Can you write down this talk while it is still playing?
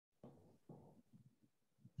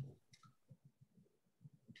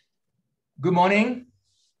Good morning,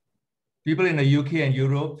 people in the UK and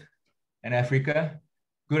Europe and Africa.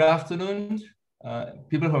 Good afternoon,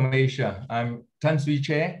 people from Asia. I'm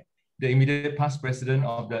Chieh, the immediate past president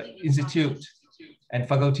of the Institute and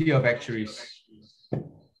Faculty of Actuaries.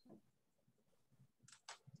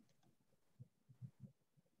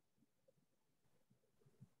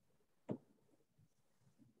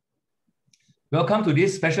 Welcome to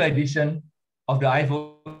this special edition of the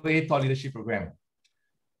IFoA Thought Leadership Program.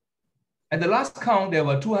 At the last count, there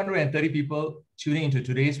were 230 people tuning into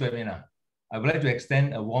today's webinar. I would like to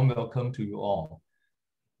extend a warm welcome to you all.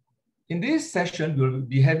 In this session, we'll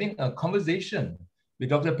be having a conversation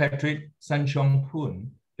with Dr. Patrick Sun Cheong Poon,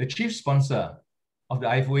 the chief sponsor of the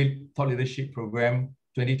IFoA Thought Leadership Program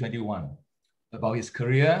 2021, about his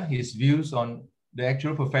career, his views on the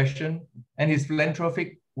actual profession, and his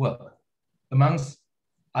philanthropic work, amongst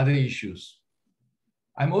other issues.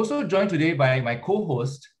 I'm also joined today by my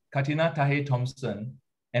co-host, Kartina Thompson,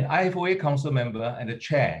 an IFoA council member and the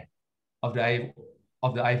chair of the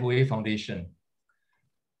IFoA Foundation.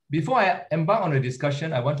 Before I embark on the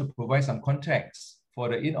discussion, I want to provide some context for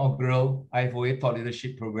the inaugural IFoA Thought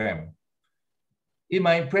Leadership Program. In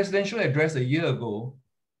my presidential address a year ago,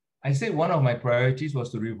 I said one of my priorities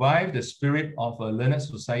was to revive the spirit of a learned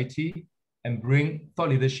society and bring thought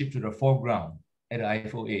leadership to the foreground at the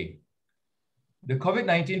IFoA. The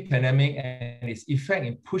COVID-19 pandemic and its effect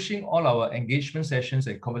in pushing all our engagement sessions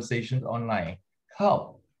and conversations online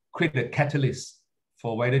helped create the catalyst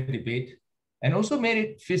for wider debate and also made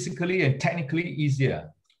it physically and technically easier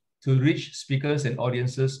to reach speakers and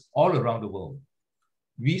audiences all around the world.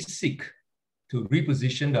 We seek to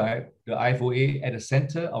reposition the IFoA at the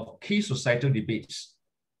center of key societal debates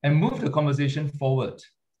and move the conversation forward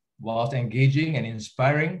whilst engaging and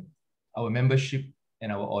inspiring our membership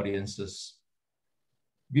and our audiences.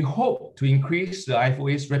 We hope to increase the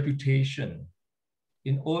IFoA's reputation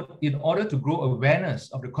in order to grow awareness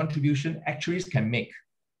of the contribution actuaries can make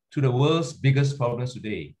to the world's biggest problems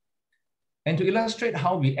today, and to illustrate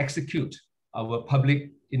how we execute our public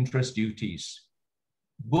interest duties.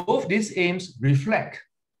 Both these aims reflect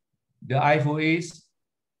the IFoA's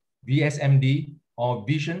VSMD, or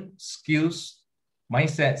Vision, Skills,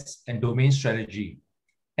 Mindsets, and Domain Strategy,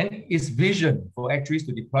 and its vision for actuaries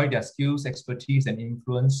to deploy their skills, expertise, and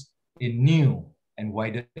influence in new and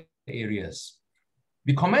wider areas.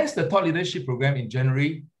 We commenced the Thought Leadership Program in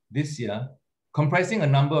January this year, comprising a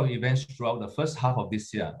number of events throughout the first half of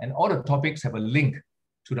this year, and all the topics have a link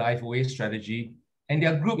to the IFoA strategy, and they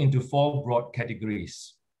are grouped into 4 broad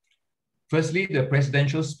categories. Firstly, the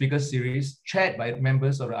Presidential Speaker Series, chaired by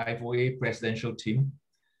members of the IFoA Presidential Team.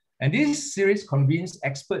 And this series convenes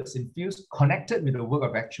experts in fields connected with the work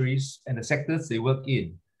of actuaries and the sectors they work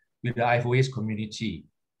in with the IFoA's community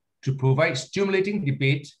to provide stimulating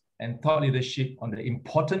debate and thought leadership on the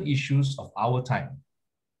important issues of our time.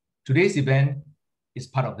 Today's event is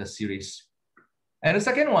part of the series. And the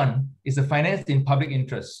second one is the Finance in Public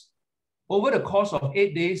Interest. Over the course of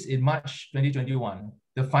 8 days in March 2021,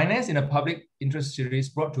 the Finance in a Public Interest series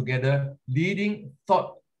brought together leading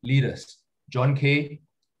thought leaders, John Kay,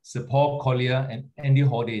 Sir Paul Collier, and Andy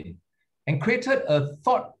Hordane, and created a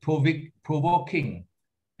thought-provoking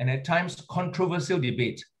and at times controversial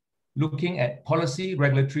debate looking at policy,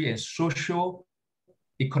 regulatory, and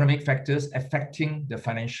socio-economic factors affecting the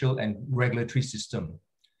financial and regulatory system.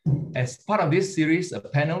 As part of this series, a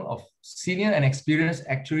panel of senior and experienced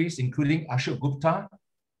actuaries, including Ashok Gupta,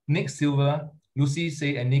 Nick Silva, Lucy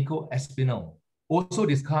Say, and Nico Espinal, also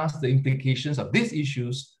discussed the implications of these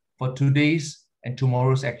issues for today's and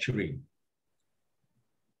tomorrow's actuary.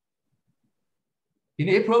 In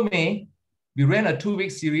April-May, we ran a 2-week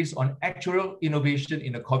series on actuarial innovation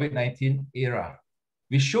in the COVID-19 era.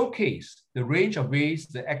 We showcased the range of ways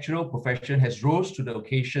the actuarial profession has rose to the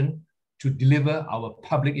occasion to deliver our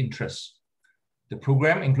public interests. The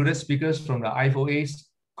program included speakers from the IFoA's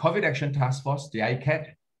COVID Action Task Force, the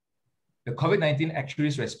ICAT, the COVID-19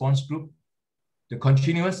 Actuaries Response Group, the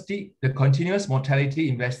Continuous Mortality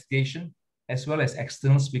Investigation, as well as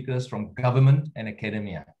external speakers from government and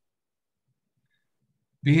academia.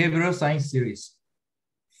 Behavioral Science Series.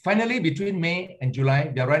 Finally, between May and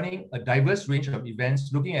July, we are running a diverse range of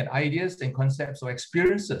events looking at ideas and concepts or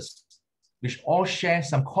experiences which all share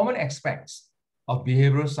some common aspects of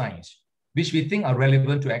behavioral science, which we think are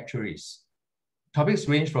relevant to actuaries. Topics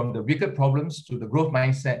range from the wicked problems to the growth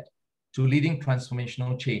mindset to leading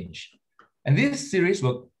transformational change. And this series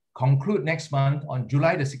will conclude next month on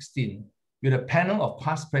July the 16th with a panel of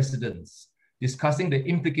past presidents discussing the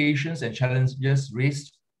implications and challenges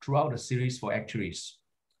raised throughout the series for actuaries.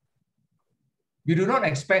 We do not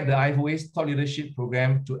expect the IFoA's Thought Leadership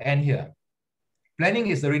Program to end here. Planning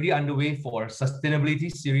is already underway for a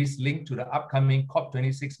sustainability series linked to the upcoming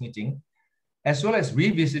COP26 meeting, as well as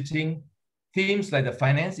revisiting themes like the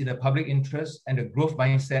finance in the public interest and the growth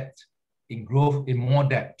mindset in growth in more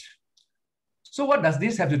depth. So what does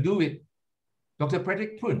this have to do with Dr.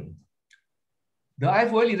 Patrick Poon? The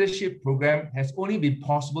IFoA Leadership Program has only been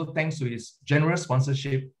possible thanks to its generous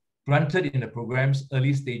sponsorship granted in the program's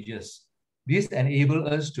early stages. This enabled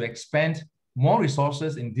us to expand more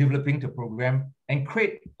resources in developing the program and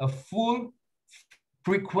create a full,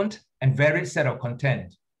 frequent, and varied set of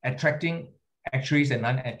content, attracting actuaries and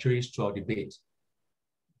non-actuaries to our debate.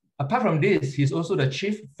 Apart from this, he's also the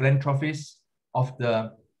chief philanthropist of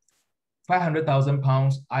the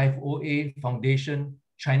 £500,000 IFoA Foundation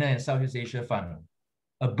China and Southeast Asia Fund,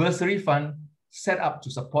 a bursary fund set up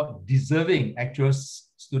to support deserving actuarial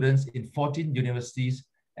students in 14 universities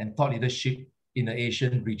and thought leadership in the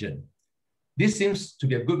Asian region. This seems to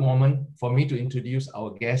be a good moment for me to introduce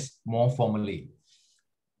our guest more formally.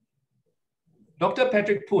 Dr.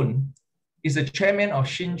 Patrick Poon is the chairman of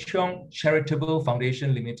Sun Cheong Charitable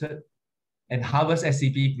Foundation Limited and Harvest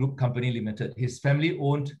SCP Group Company Limited, his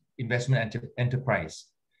family-owned investment enterprise.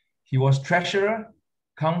 He was treasurer,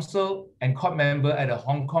 counsel, and court member at the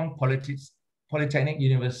Hong Kong Polytechnic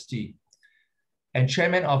University and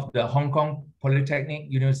chairman of the Hong Kong Polytechnic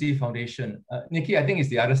University Foundation. Nikki, I think it's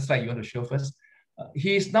the other slide you want to show first.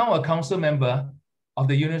 He is now a council member of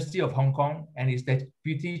the University of Hong Kong and is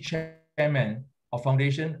deputy chairman of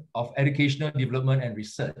Foundation of Educational Development and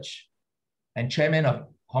Research and chairman of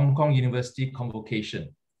Hong Kong University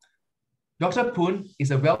Convocation. Dr. Poon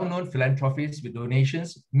is a well-known philanthropist with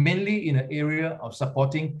donations mainly in the area of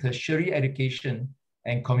supporting tertiary education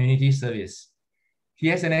and community service. He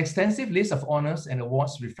has an extensive list of honors and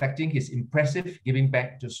awards reflecting his impressive giving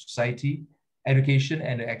back to society, education,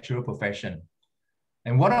 and the actuarial profession.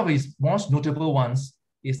 And one of his most notable ones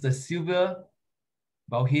is the Silver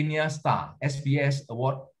Bauhinia Star, SBS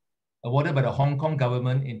Award, awarded by the Hong Kong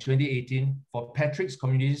government in 2018 for Patrick's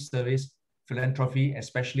community service philanthropy,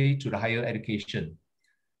 especially to the higher education.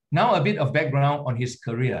 Now a bit of background on his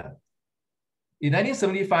career. In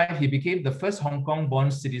 1975, he became the first Hong Kong-born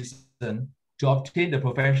citizen to obtain the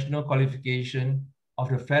professional qualification of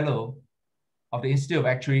the Fellow of the Institute of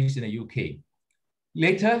Actuaries in the UK.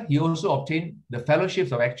 Later, he also obtained the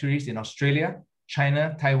Fellowships of Actuaries in Australia,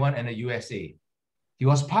 China, Taiwan, and the USA. He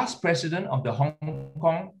was past president of the Hong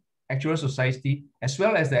Kong Actuarial Society, as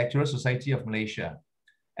well as the Actuarial Society of Malaysia.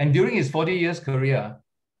 And during his 40 years career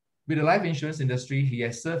with the life insurance industry, he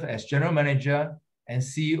has served as general manager and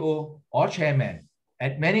CEO or chairman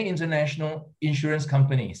at many international insurance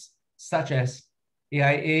companies, such as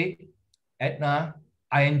AIA, Aetna,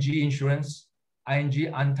 ING Insurance, ING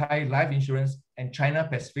Anti-Life Insurance, and China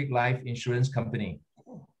Pacific Life Insurance Company.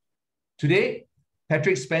 Today,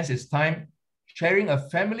 Patrick spends his time chairing a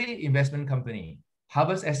family investment company,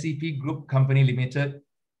 Harvest SCP Group Company Limited,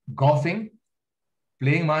 golfing,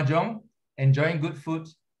 playing mahjong, enjoying good food,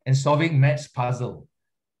 and solving maths puzzle.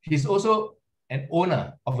 He's also an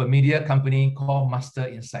owner of a media company called Master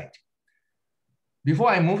Insight. Before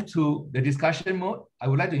I move to the discussion mode, I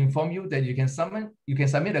would like to inform you that you can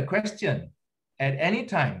submit a question at any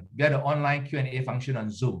time via the online Q&A function on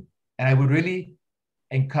Zoom. And I would really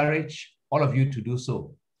encourage all of you to do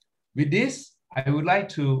so. With this, I would like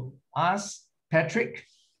to ask Patrick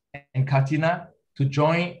and Kartina to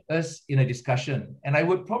join us in a discussion. And I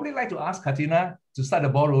would probably like to ask Kartina to start the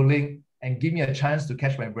ball rolling and give me a chance to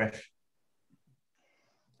catch my breath.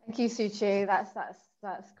 Thank you, Suee.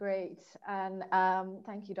 That's great. And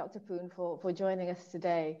thank you, Dr. Poon, for joining us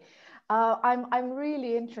today. I'm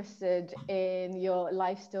really interested in your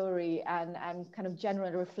life story and kind of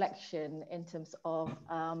general reflection in terms of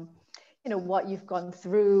what you've gone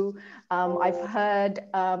through. I've heard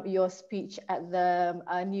your speech at the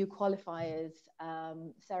new qualifiers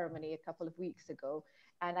ceremony a couple of weeks ago,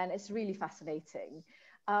 and it's really fascinating.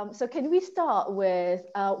 So can we start with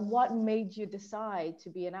what made you decide to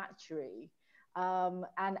be an actuary?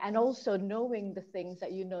 And also knowing the things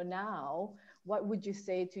that you know now, what would you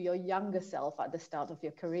say to your younger self at the start of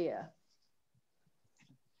your career?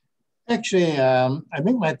 Actually, I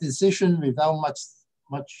make my decision without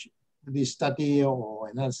much study or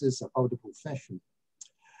analysis about the profession.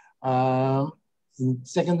 In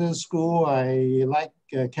secondary school, I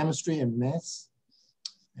liked chemistry and maths.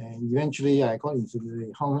 And eventually I got into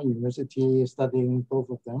the Hong Kong University studying both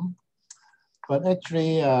of them. But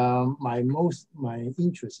actually, my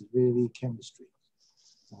interest is really chemistry,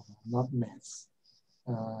 not maths.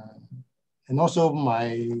 And also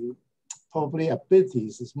my probably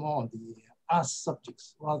abilities is more on the art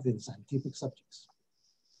subjects rather than scientific subjects.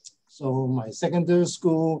 So my secondary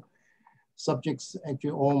school subjects, actually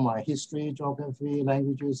all my history, geography,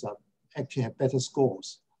 languages actually have better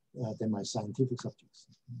scores than my scientific subjects.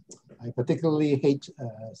 I particularly hate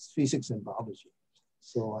physics and biology.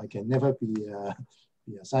 So I can never be a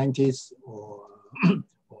scientist or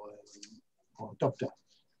a doctor.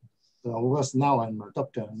 So of course now I'm a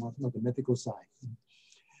doctor, not the medical side.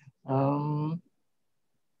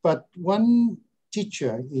 But one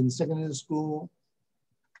teacher in secondary school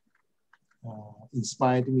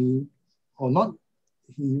inspired me, or not,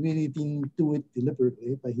 he really didn't do it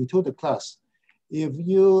deliberately, but he told the class, if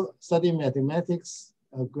you study mathematics,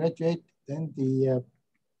 graduate, then the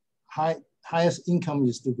highest income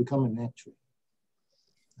is to become an actuary.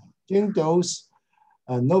 During those,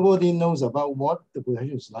 nobody knows about what the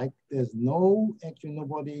profession is like. There's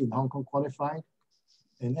nobody in Hong Kong qualified.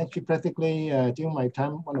 And actually practically during my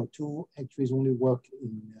time, 1 or 2 actuaries only work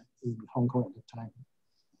in Hong Kong at the time.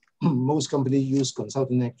 Most companies use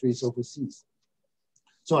consultant actuaries overseas.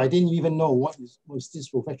 So I didn't even know what's this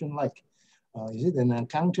profession like. Is it an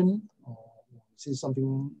accountant or is it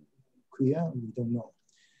something queer? We don't know.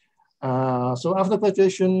 So after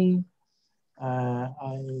graduation, I,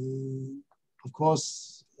 of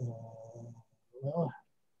course, well,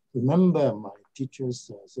 remember my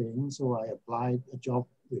teachers saying, so I applied a job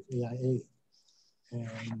with AIA.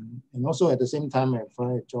 And also at the same time, I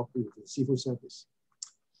applied a job with the civil service.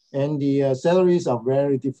 And the salaries are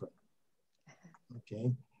very different,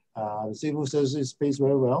 okay? The civil service pays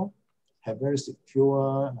very well, have very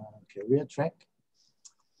secure career track.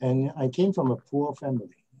 And I came from a poor family.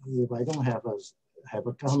 If I don't have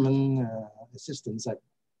a government assistance, I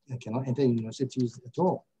cannot enter universities at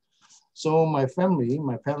all. So my family,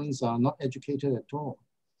 my parents are not educated at all.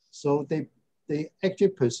 So they actually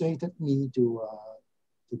persuaded me to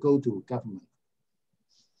go to government.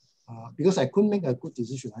 Because I couldn't make a good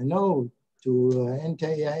decision. I know to enter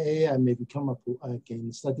AIA, I may I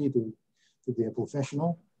can study to be a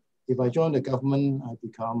professional. If I join the government, I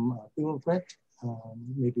become a bureaucrat,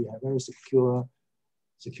 maybe a very secure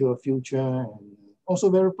future, and also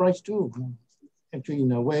very bright too. Actually,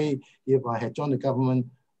 in a way, if I had joined the government,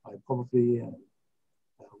 I probably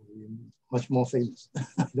would be much more famous.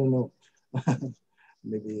 I don't know.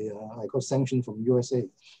 Maybe I got sanctioned from USA.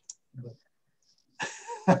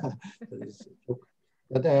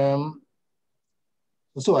 But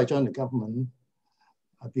so I joined the government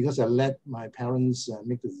because I let my parents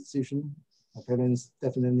make the decision. My parents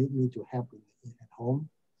definitely need me to help at home,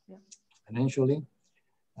 yeah, financially.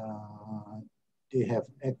 They have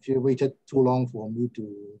actually waited too long for me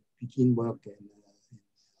to begin work and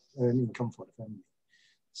earn income for the family.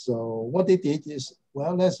 So what they did is,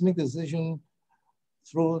 well, let's make the decision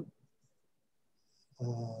through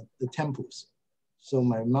the temples. So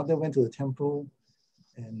my mother went to the temple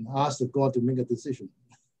and asked the God to make a decision.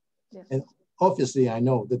 Yeah. And obviously I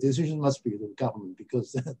know the decision must be the government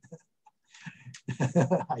because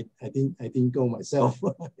I didn't go myself.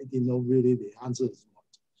 I didn't know really the answer is what.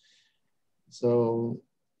 So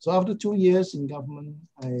after 2 years in government,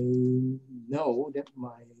 I know that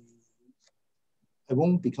I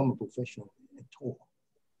won't become a professional at all.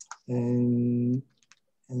 And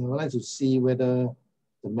I would like to see whether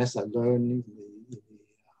the maths I learned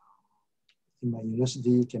in my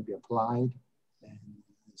university can be applied and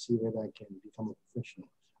see whether I can become a professional.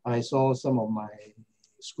 I saw some of my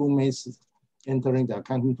schoolmates entering the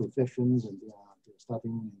accounting professions and they're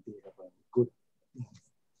starting, and they have a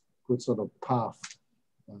good sort of path.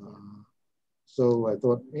 So I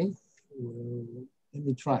thought, hey, let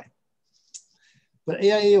me try. But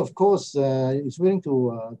AIA, of course, is willing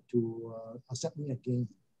to accept me again.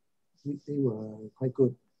 They were quite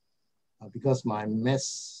good because my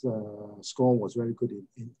maths score was very good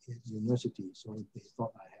in university. So they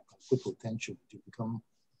thought I have a good potential to become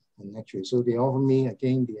an actuary. So they offered me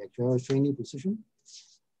again the actuarial trainee position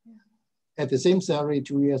at the same salary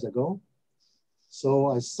 2 years ago.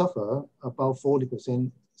 So I suffer about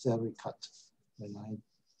 40% salary cut when I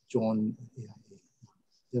joined AIA.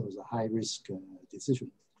 That was a high risk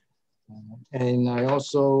decision. And I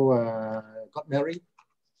also got married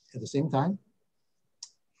at the same time.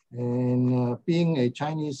 And being a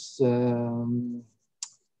Chinese, I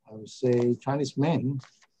would say Chinese man,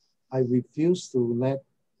 I refused to let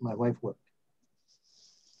my wife work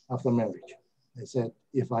after marriage. I said,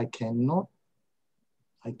 if I cannot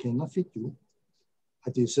feed you, I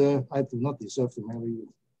do not deserve to marry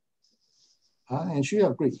you. And she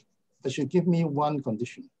agreed, but she gave me one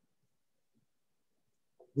condition.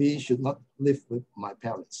 We should not live with my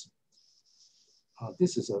parents.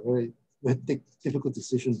 This is a very difficult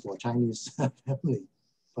decision for a Chinese family,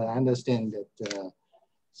 but I understand that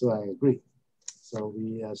So I agreed. So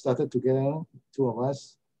we started together, two of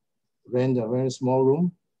us, rent a very small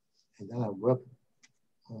room, and then I worked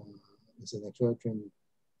as an actuarial trainee.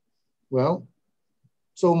 Well,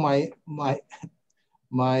 so my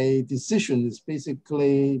decision is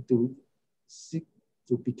basically to seek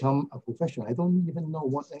to become a professional. I don't even know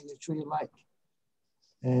what I actually like.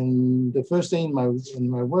 And the first thing in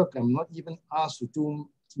my work, I'm not even asked to do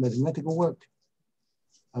mathematical work.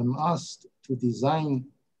 I'm asked to design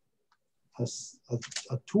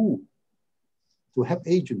a tool to help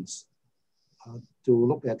agents to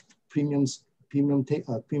look at premium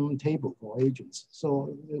table for agents.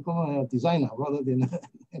 So they're going to a designer rather than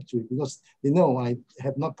actually, because they know I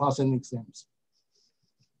have not passed any exams.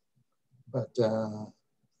 But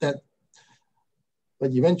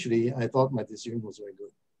but eventually I thought my decision was very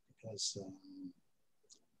good, because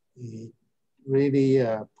it really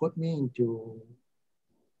put me into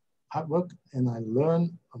hard work, and I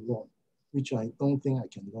learned a lot, which I don't think I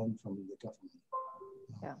can learn from the government.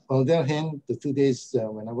 Yeah. On the other hand, the 2 days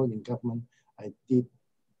when I worked in government, I did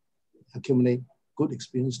accumulate good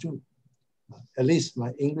experience too. At least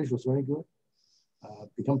my English was very good,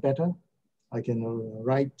 become better. I can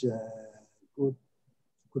write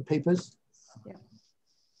good papers, yeah.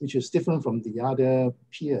 Which is different from the other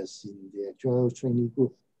peers in the actuarial trainee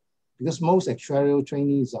group, because most actuarial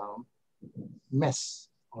trainees are maths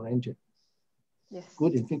oriented. Yes.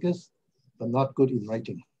 Good in figures, but not good in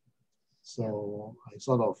writing. So I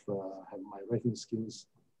sort of have my writing skills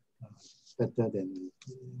better than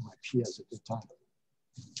my peers at the time.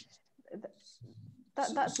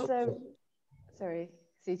 Sorry,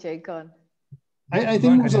 CJ, go on. I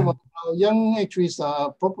think most of our young actuaries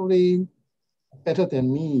are probably better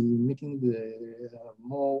than me in making the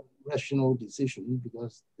more rational decision,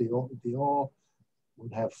 because they all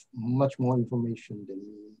would have much more information than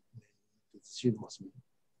me when the decision was made.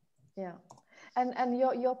 Yeah. And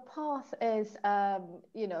your path is,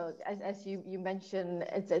 you know, as you mentioned,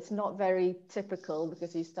 it's not very typical,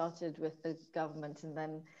 because you started with the government and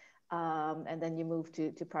then you moved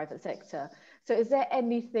to private sector. So is there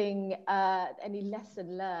anything, any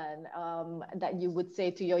lesson learned that you would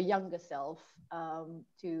say to your younger self,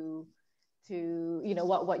 to you know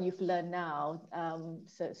what you've learned now,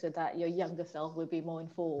 so that your younger self will be more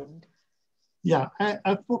informed? Yeah,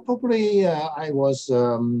 I probably I was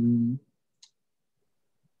a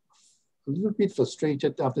little bit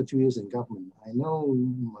frustrated after 2 years in government. I know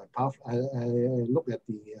my path, I look at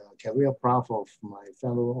the career path of my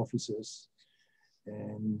fellow officers,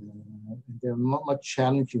 and there's not much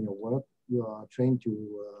challenge in your work. You are trained to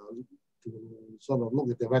sort of look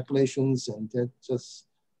at the regulations and that just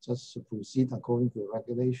proceed according to the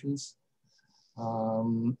regulations.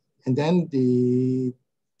 And then the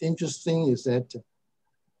interesting is that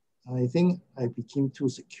I think I became too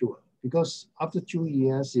secure. Because after 2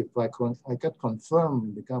 years, if I got confirmed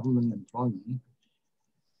in the government employment,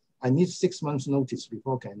 I need 6 months notice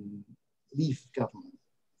before I can leave government,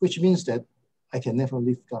 which means that I can never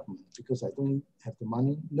leave government because I don't have the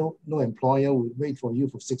money. No employer will wait for you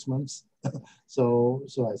for 6 months. so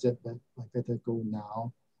I said that I better go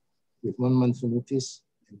now with 1 month's notice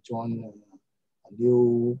and join a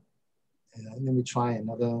new, let me try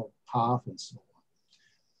another path and so on.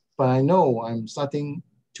 But I know I'm starting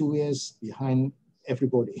 2 years behind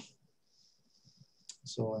everybody.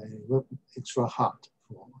 So I work extra hard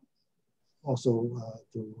for also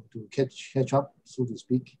to catch up, so to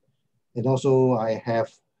speak. And also I have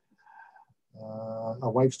a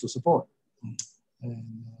wife to support.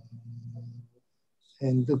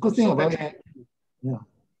 And the good thing about it, yeah.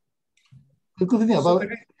 The good thing about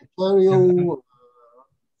actuarial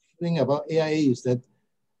thing about AIA is that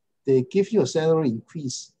they give you a salary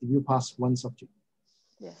increase if you pass one subject.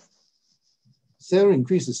 Yes. Salary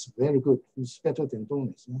increase is very good. It's better than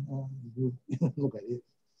bonus. You look at it.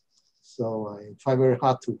 So I try very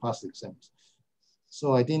hard to pass the exams.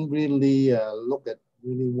 So I didn't really look at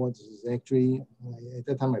really what is actually, at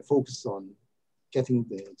that time I focused on getting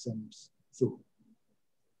the exams through.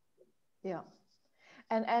 Yeah.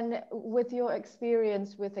 And with your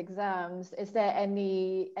experience with exams, is there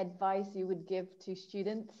any advice you would give to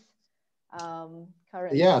students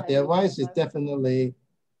currently? Yeah, the advice is definitely,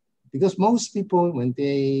 because most people, when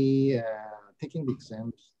they taking the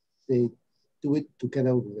exams, they do it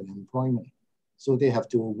together with an employment. So they have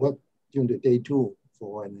to work during the day too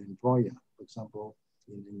for an employer, for example,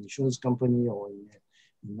 in an insurance company or in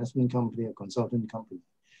an investment company or consultant company.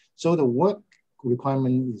 So the work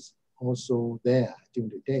requirement is also there during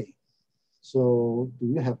the day. So do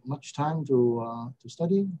you have much time to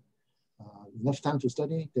study? Enough time to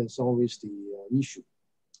study? There's always the issue.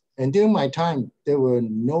 And during my time, there were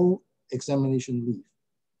no examination leave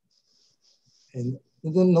and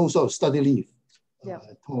no sort of study leave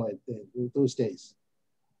those days.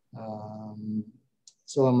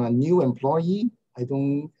 So I'm a new employee. I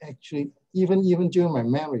don't actually, even during my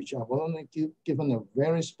marriage, I was only given a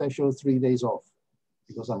very special 3 days off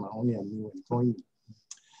because I'm only a new employee.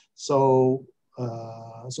 So,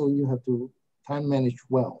 so you have to time manage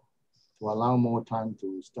well to allow more time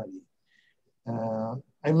to study.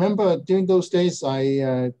 I remember during those days,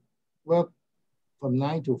 I worked from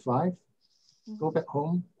 9 to 5, go back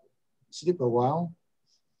home, sleep a while,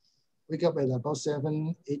 wake up at about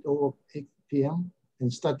 8 p.m.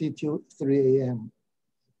 and study till 3 a.m.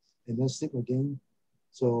 and then sleep again.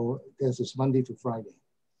 So this is Monday to Friday.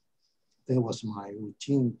 That was my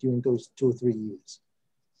routine during those 2 or 3 years.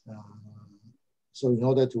 So in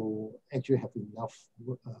order to actually have enough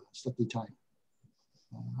study time.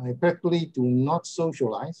 I practically do not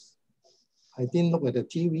socialize. I didn't look at the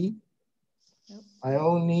TV. Yep. I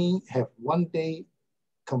only have 1 day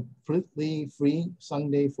completely free,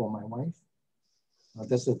 Sunday for my wife.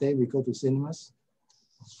 That's the day we go to cinemas.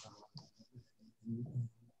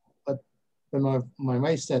 But when my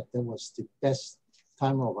wife said that was the best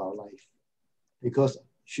time of our life because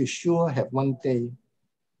she sure have 1 day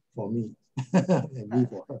for me and me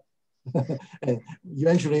for her. And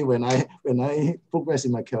eventually, when I progress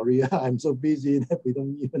in my career, I'm so busy that we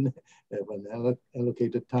don't even have an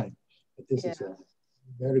allocated time. But this is a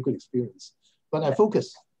very good experience. But I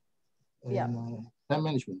focus on time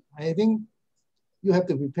management. I think you have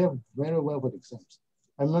to prepare very well for the exams.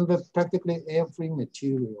 I remember practically every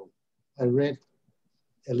material I read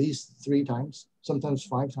at least 3 times, sometimes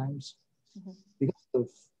 5 times. Mm-hmm. Because the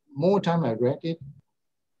more time I read it,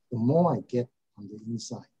 the more I get on the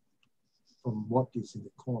inside from what is in the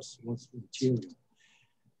course, what's material.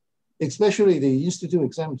 Especially the institute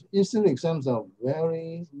exams. Institute exams are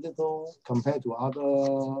very little compared to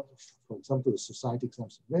other, for example, the society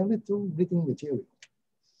exams, very little reading material.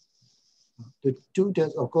 The 2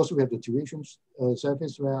 tests, of course, we have the tuition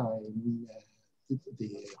service where I did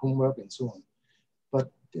the homework and so on. But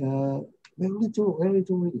very little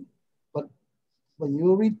reading. But when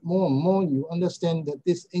you read more and more, you understand that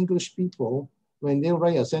these English people, when they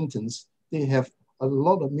write a sentence, they have a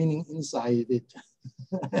lot of meaning inside it.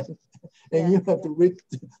 And you have to read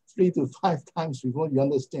 3 to 5 times before you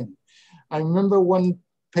understand. I remember one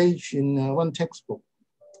page in one textbook.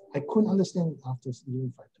 I couldn't understand it after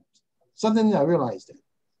reading 5 times. Suddenly I realized that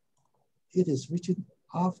it is written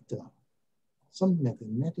after some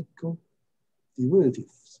mathematical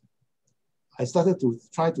derivatives. I started to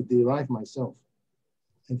try to derive myself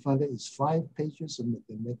and find that it's 5 pages of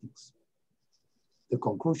mathematics. The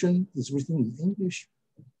conclusion is written in English,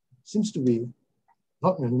 seems to be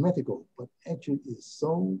not mathematical, but actually is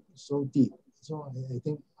so deep. So I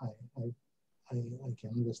think I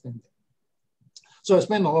can understand that. So I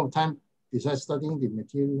spent a lot of time besides studying the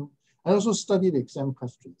material. I also studied exam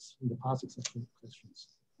questions, in the past exam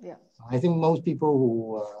questions. Yeah. I think most people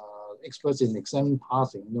who are experts in exam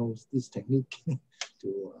passing knows this technique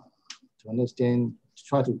to understand, to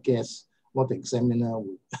try to guess what the examiner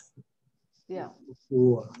would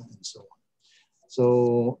do and so on.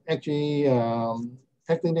 So actually,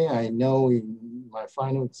 technically, I know in my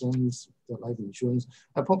final exams, the life insurance,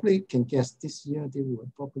 I probably can guess this year they will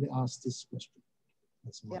probably ask this question.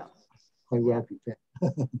 That's quite well prepared.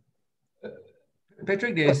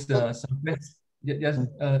 Patrick, there's some questions.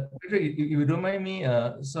 Patrick, you don't mind me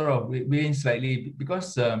sort of weighing slightly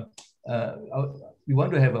because we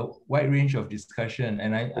want to have a wide range of discussion,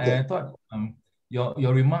 and I thought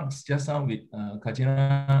your remarks just now with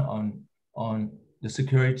Kartina on the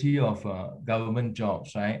security of government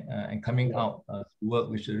jobs, right, and coming out to work,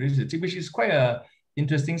 which is quite a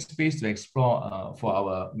interesting space to explore for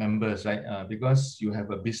our members, right? Because you have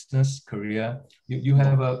a business career, you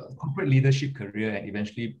have a corporate leadership career, and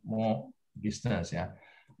eventually more business,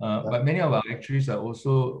 but many of our actuaries are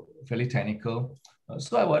also fairly technical.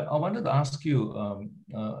 So I wanted to ask you,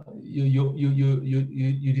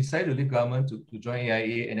 you decided to leave government to join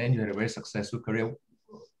AIA, and then you had a very successful career.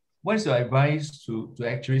 What is your advice to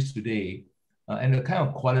actuaries today, and the kind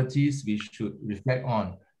of qualities we should reflect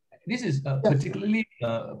on? This is particularly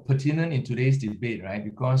pertinent in today's debate, right?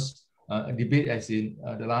 Because a debate as in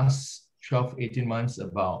the last 12, 18 months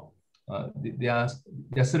about there are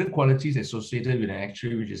certain qualities associated with an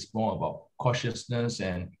actuary, which is more about cautiousness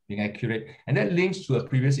and being accurate. And that links to a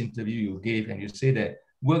previous interview you gave, and you say that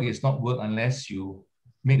work is not work unless you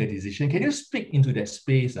make a decision. Can you speak into that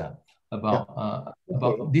space about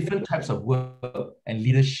different types of work and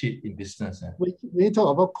leadership in business? We talk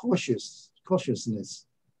about cautiousness.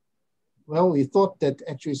 well, we thought that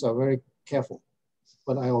actuaries are very careful,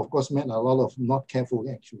 but I of course met a lot of not careful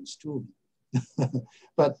actuaries too.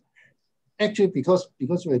 But actually, because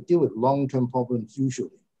we deal with long-term problems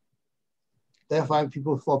usually, therefore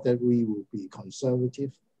people thought that we would be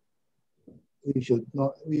conservative. We should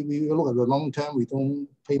not, we look at the long term, we don't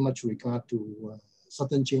pay much regard to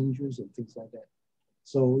sudden changes and things like that.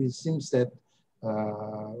 So it seems that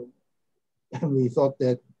we thought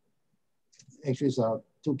that actuaries are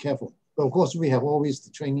too careful. But of course, we have always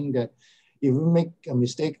the training that if we make a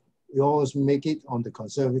mistake, we always make it on the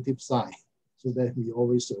conservative side so that we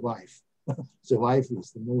always survive. Survive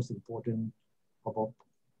is the most important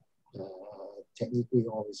technique we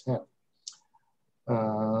always have.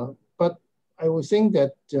 But I would think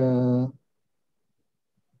that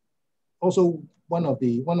also one of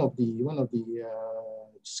the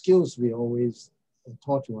skills we always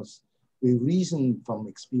taught was we reason from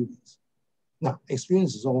experience. Now,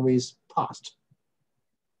 experience is always past.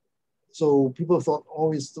 So people thought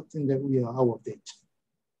always think that we are out of date.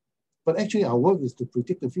 But actually our work is to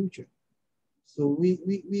predict the future. So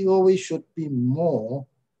we always should be more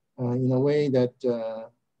in a way that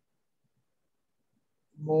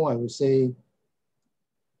more, I would say,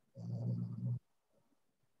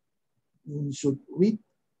 you should read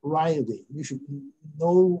widely. You should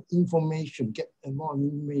know information, get more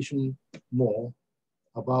information more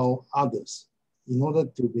about others in order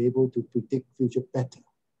to be able to predict future better,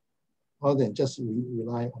 rather than just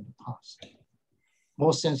rely on the past.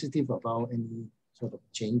 More sensitive about any sort of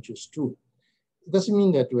changes too. It doesn't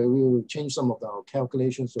mean that we will change some of our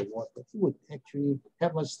calculations or what, but it would actually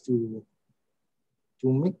help us to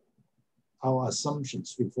make our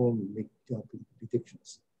assumptions before we make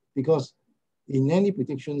predictions. Because in any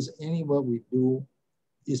predictions, any work we do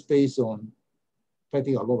is based on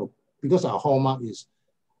practically a lot of, because our hallmark is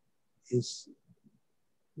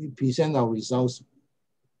we present our results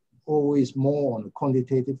always more on a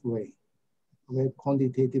quantitative way, a very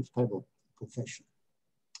quantitative type of profession.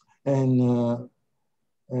 And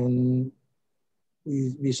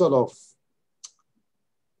we sort of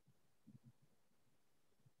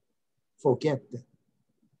forget that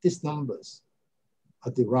these numbers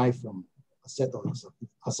are derived from a set of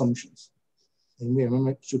assumptions. And we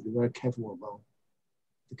remember should be very careful about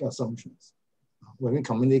the assumptions. When we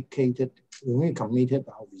communicated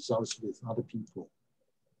our results with other people,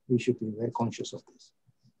 we should be very conscious of this.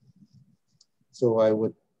 So I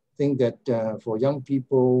would think that for young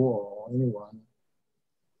people or anyone,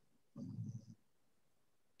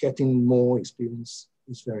 getting more experience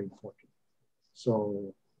is very important.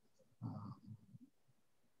 So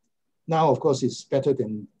now, of course, it's better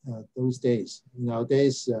than those days.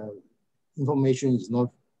 Nowadays, information is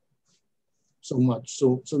not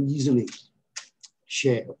so easily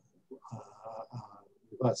shared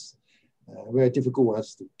with us. Very difficult for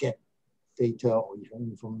us to get data or even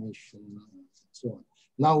information and so on.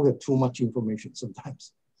 Now we have too much information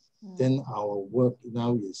sometimes. Then our work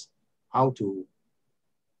now is how to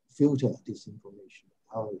filter this information,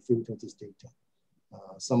 how to filter this data.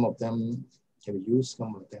 Some of them can be used,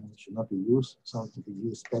 some of them should not be used, some can be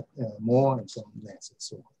used more and some less and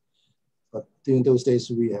so on. But during those days,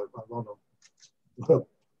 we have a lot of work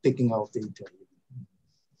taking out data.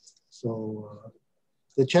 So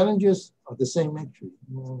the challenges are the same actually.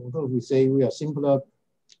 Although we say we are simpler,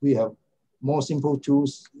 we have more simple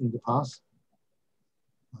tools in the past.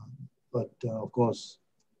 But of course,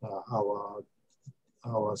 our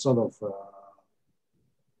sort of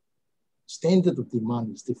standard of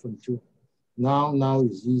demand is different too. Now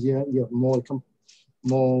it's easier. You have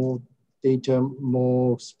more data,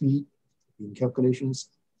 more speed in calculations.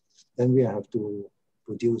 Then we have to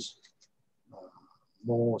produce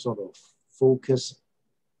more sort of focus,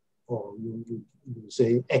 or you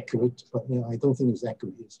say accurate, but I don't think it's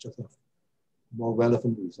accurate. It's just more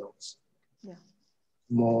relevant results. Yeah.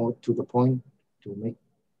 More to the point to make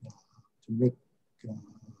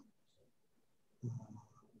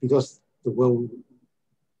because the world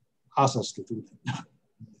asks us to do that.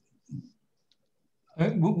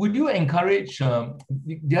 Would you encourage,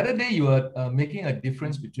 the other day you were making a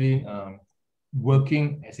difference between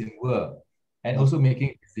working as in work and also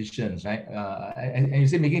making decisions, right? And you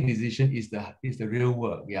say making a decision is the real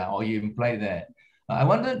work, yeah, or you imply that. I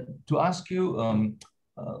wanted to ask you,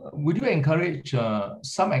 would you encourage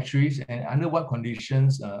some actuaries, and under what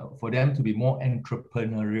conditions, for them to be more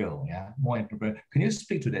entrepreneurial, yeah, more entrepreneurial? Can you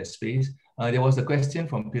speak to that space? There was a question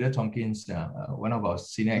from Peter Tompkins, one of our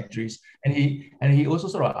senior actuaries, and he also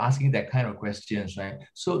sort of asking that kind of questions, right?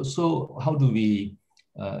 So how do we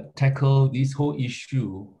tackle this whole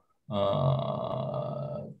issue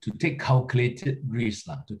take calculated risks,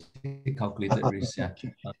 yeah.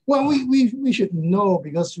 Okay. Well, we should know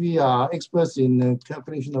because we are experts in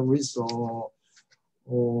calculation of risk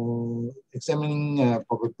or examining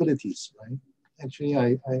probabilities, right? Actually,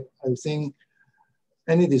 I think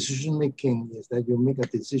any decision making is that you make a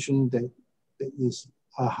decision that is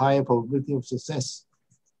a higher probability of success.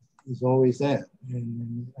 Is always there,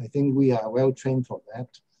 and I think we are well trained for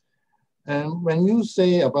that. And when you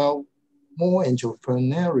say about more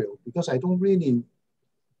entrepreneurial, because I don't really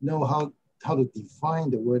know how to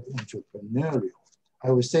define the word entrepreneurial,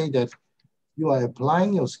 I would say that you are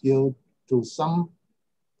applying your skill to some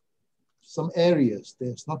areas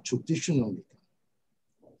that's not traditionally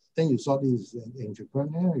done. Then you thought it is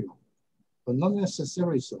entrepreneurial, but not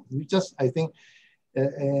necessarily so. We just, I think,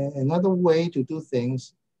 another way to do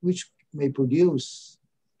things which may produce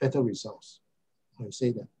better results. I would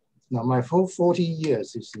say that. Now, my full 40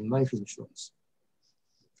 years is in life insurance.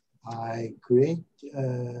 I create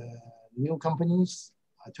new companies.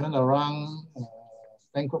 I turn around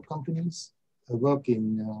bankrupt companies. I work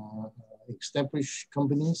in established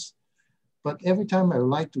companies. But every time I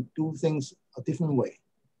like to do things a different way.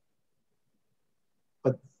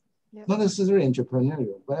 But not necessarily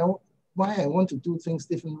entrepreneurial, but why I want to do things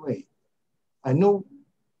different way. I know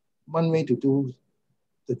one way to do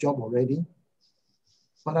the job already,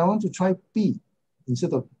 but I want to try B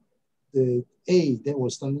instead of the A that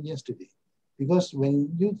was done yesterday. Because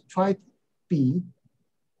when you try B,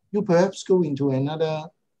 you perhaps go into another,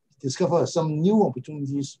 discover some new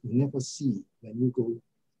opportunities you never see when you go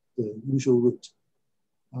the usual route.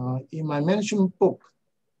 In my management book,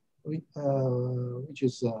 which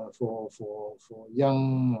is for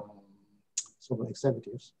young sort of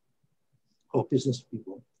executives or business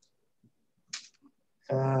people,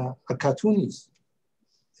 a cartoonist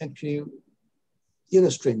actually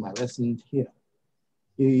illustrate my lesson here.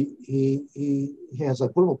 He has a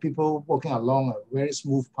group of people walking along a very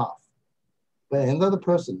smooth path, but another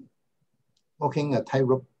person walking a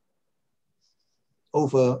tightrope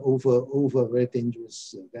over a very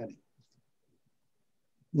dangerous valley.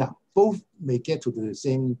 Now, both may get to the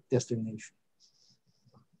same destination,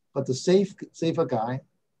 but the safer guy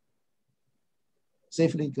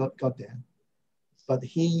safely got there, but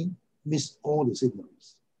he missed all the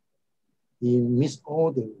signals. He missed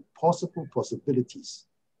all the possible possibilities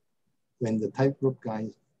when the tightrope guy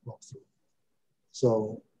walked through.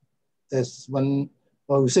 So that's one,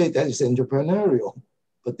 well, we say that is entrepreneurial,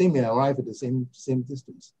 but they may arrive at the same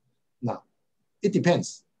distance. Now, it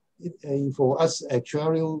depends. For us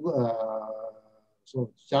actuarial sort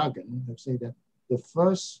of jargon, I would say that the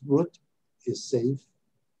first route is safe,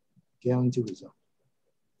 guaranteed result.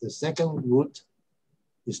 The second route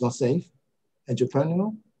is not safe,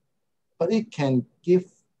 entrepreneurial, but it can give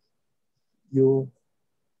you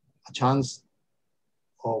a chance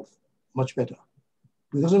of much better.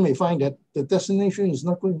 Because you may find that the destination is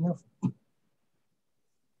not good enough.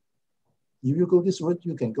 If you go this route,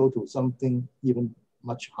 you can go to something even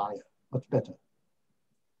much higher, much better.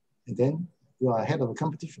 And then you are ahead of the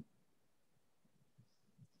competition.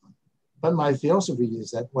 But my philosophy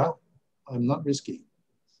is that, well, I'm not risky.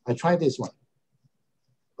 I try this one.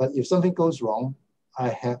 But if something goes wrong,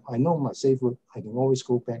 I know my safe route. I can always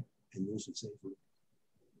go back and use the safe route.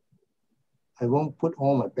 I won't put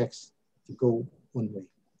all my bets to go one way.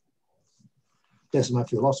 That's my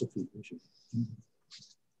philosophy.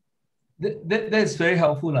 That's very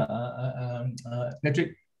helpful,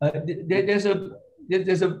 Patrick.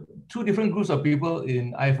 There's two different groups of people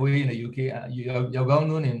in IFoA in the UK. You're well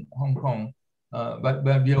known in Hong Kong, but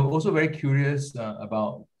we are also very curious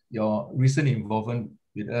about your recent involvement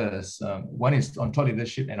with us. One is on thought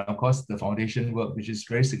leadership, and of course the foundation work, which is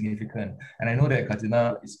very significant. And I know that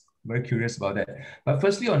Kartina is very curious about that. But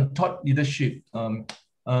firstly, on thought leadership,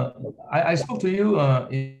 I spoke to you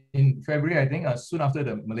in February, I think, soon after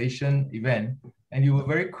the Malaysian event, and you were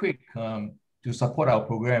very quick to support our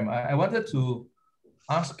program. I wanted to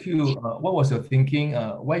ask you, what was your thinking?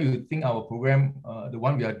 Why you think our program, the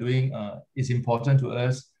one we are doing, is important to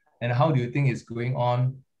us, and how do you think it's going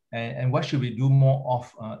on, and what should we do more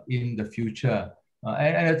of in the future?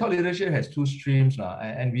 And the thought leadership has two streams,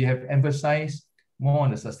 and we have emphasized more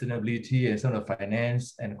on the sustainability and some of the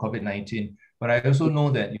finance and COVID-19. But I also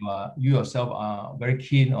know that you yourself are very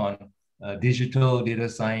keen on digital data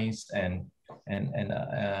science and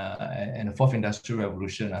the fourth industrial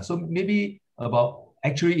revolution. So maybe about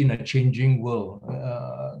actually in a changing world,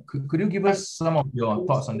 could you give us some of your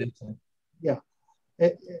thoughts on this? Yeah,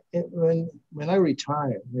 when I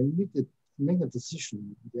retire, when you make a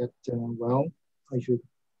decision that well, I should.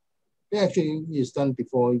 Actually, it's done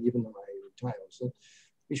before even I retire. So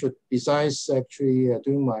we should, besides actually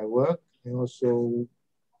doing my work, I also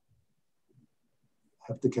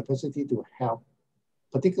have the capacity to help,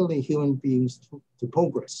 particularly human beings, to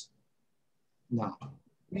progress. Now,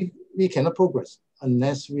 we cannot progress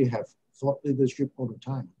unless we have thought leadership all the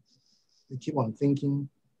time. We keep on thinking.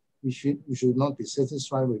 We should not be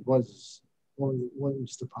satisfied with what is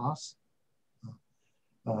the past.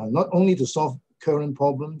 Not only to solve current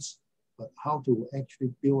problems, but how to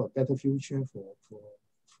actually build a better future for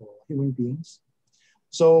human beings.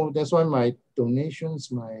 So that's why my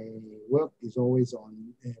donations, my work is always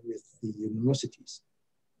on with the universities.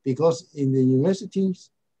 Because in the universities,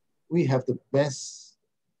 we have the best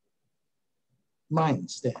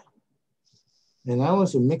minds there. And I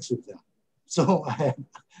also mix with them. So I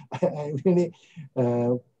really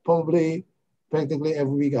probably practically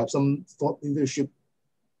every week I have some thought leadership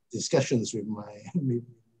discussions with my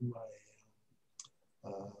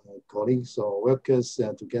colleagues or workers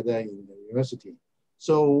together in the university.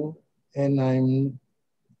 So, and I'm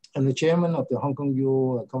the chairman of the Hong Kong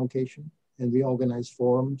U convocation, and we organize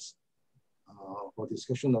forums for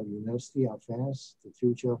discussion of university affairs, the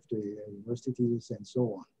future of the universities, and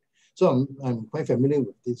so on. So I'm quite familiar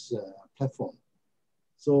with this platform.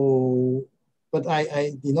 So, but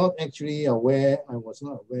I did not actually aware, I was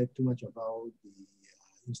not aware too much about the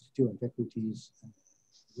Institute of Actuaries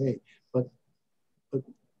way. But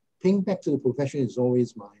paying back to the profession is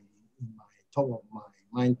always my top of my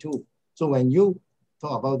mind too. So when you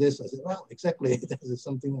talk about this, I said, well, exactly, this is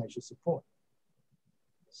something I should support.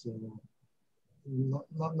 So not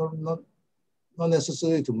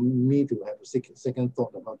necessarily to me to have a second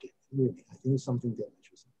thought about it. Really, I think it's something that I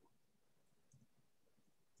should support.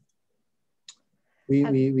 We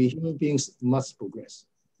human beings must progress,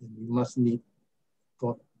 and we must need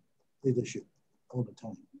thought leadership all the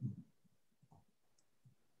time.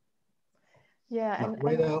 Yeah, and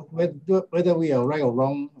whether we are right or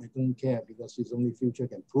wrong, I don't care, because it's only future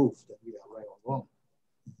can prove that we are right or wrong.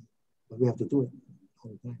 But we have to do it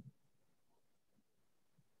all the time.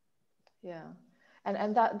 Yeah,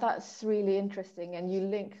 and that's really interesting. And you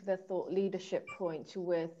link the thought leadership point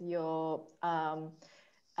with your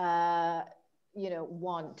you know,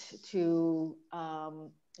 want to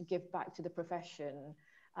give back to the profession.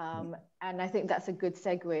 And I think that's a good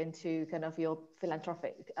segue into kind of your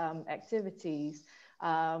philanthropic activities.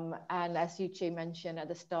 And as Chieh mentioned at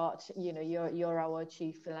the start, you know, you're our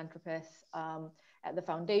chief philanthropist at the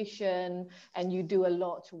foundation, and you do a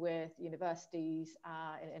lot with universities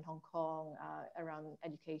in Hong Kong around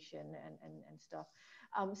education and stuff.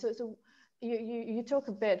 So you talk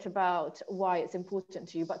a bit about why it's important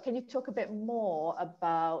to you, but can you talk a bit more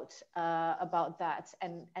about that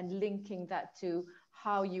and linking that to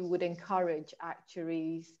how you would encourage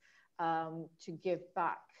actuaries to give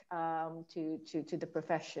back to the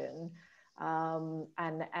profession,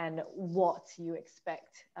 and what you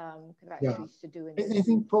expect kind of actuaries to do in this? I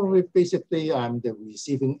think probably basically I'm the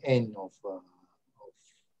receiving end of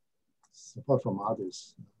support from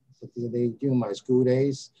others. Particularly during my school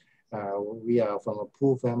days, we are from a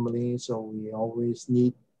poor family, so we always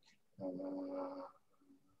need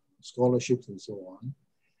scholarships and so on.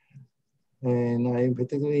 And I'm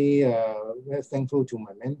particularly very thankful to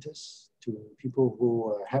my mentors, to people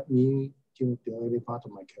who helped me during the early part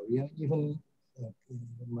of my career. Even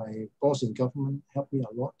my boss in government helped me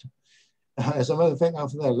a lot. As a matter of fact,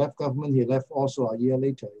 after I left government, he left also a year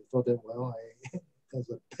later. He thought that, well, there's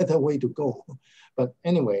a better way to go. But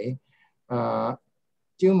anyway,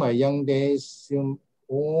 during my young days, during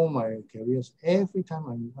all my careers, every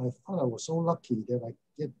time I thought I was so lucky that I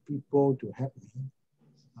get people to help me.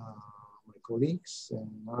 My colleagues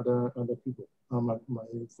and other people.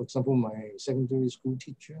 For example, my secondary school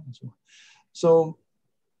teacher and so on. So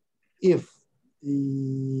if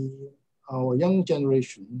our young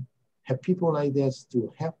generation have people like this to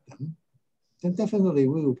help them, then definitely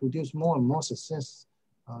we will produce more and more success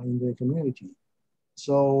in the community.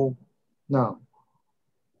 So now,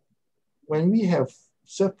 when we have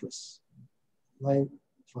surplus, like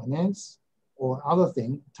finance or other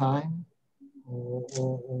thing, time,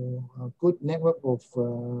 or a good network of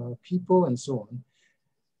people and so on,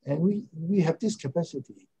 and we have this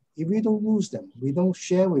capacity. If we don't use them, we don't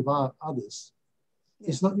share with our others,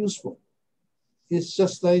 it's not useful. It's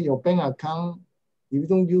just like your bank account. If you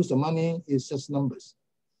don't use the money, it's just numbers.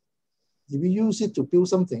 If you use it to build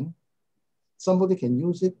something, somebody can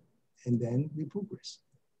use it, and then we progress.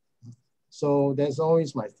 So that's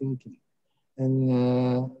always my thinking. And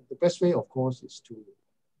the best way, of course, is to,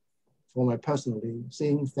 for my personally,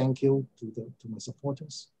 saying thank you to my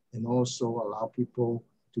supporters, and also allow people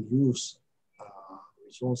to use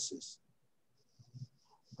resources.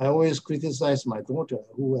 I always criticize my daughter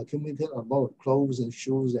who accumulated a lot of clothes and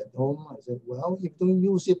shoes at home. I said, well, if you don't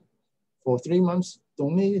use it for 3 months,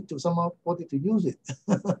 donate it to somebody to use it.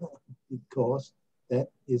 Because that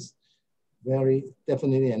is very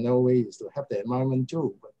definitely another way is to help the environment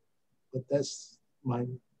too. But that's my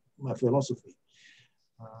philosophy.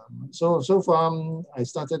 So far, I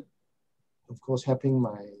started, of course, helping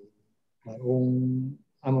my own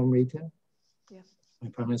alma mater. Yeah. My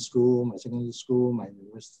primary school, my secondary school, my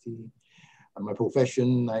university, my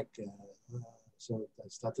profession, so I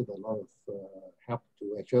started a lot of help to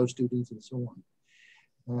actuarial students and so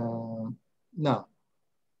on. Now,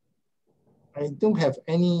 I don't have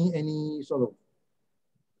any sort of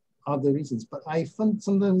other reasons, but I find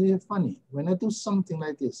sometimes really funny. When I do something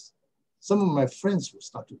like this, some of my friends will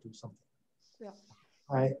start to do something. Yeah.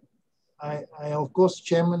 I of course,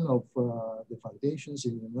 chairman of the foundations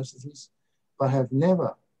in universities, but have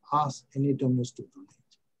never asked any donors to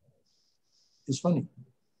donate. It's funny.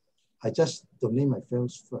 I just donate my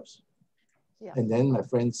friends first, yeah, and then my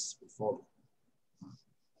friends will follow.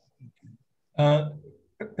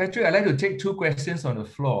 Patrick, I'd like to take 2 questions on the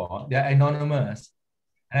floor. They're anonymous,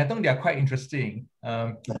 and I think they are quite interesting.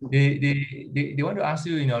 They want to ask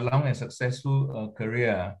you, in your long and successful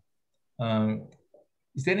career,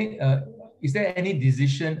 is there any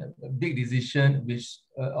decision, big decision, which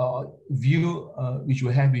view which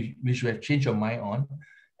you have changed your mind on?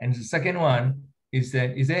 And the second one is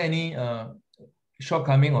that, is there any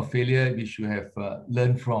shortcoming or failure which you have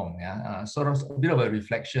learned from? Yeah, sort of a bit of a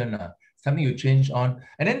reflection, something you change on.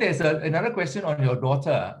 And then there's another question on your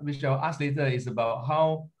daughter, which I'll ask later, is about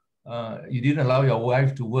how you didn't allow your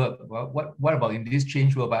wife to work. Well, what about in this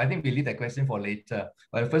change world? But I think we leave that question for later.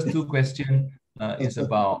 But the first 2 questions is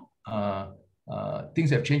about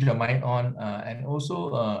things you have changed your mind on, and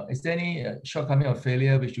also is there any shortcoming or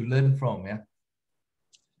failure which you learned from? Yeah.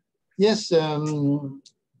 Yes. Well,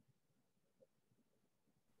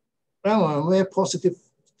 I'm a very positive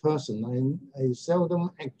person. I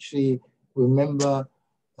seldom actually remember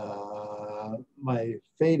my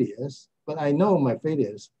failures, but I know my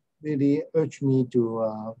failures really urge me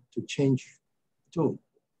to change too.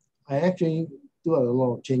 I actually do a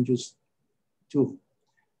lot of changes too.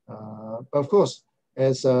 But of course,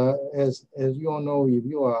 as you all know, if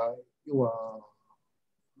you are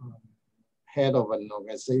head of an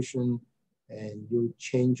organization and you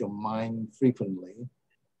change your mind frequently,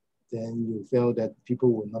 then you feel that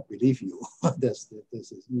people will not believe you. That's the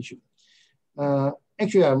issue.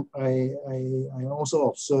 Actually, I also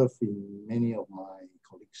observe in many of my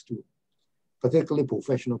colleagues too, particularly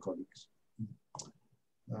professional colleagues.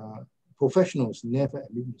 Professionals never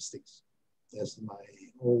admit mistakes. That's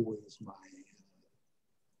always my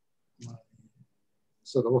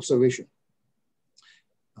sort of observation.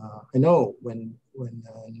 I know when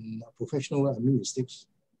a professional admit mistakes,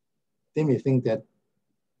 they may think that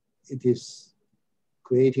it is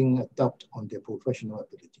creating a doubt on their professional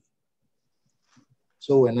ability.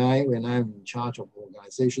 So when I'm in charge of an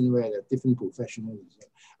organization where there are different professionals,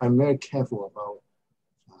 I'm very careful about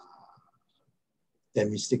their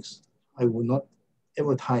mistakes. I will not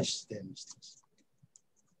advertise their mistakes.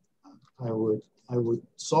 I would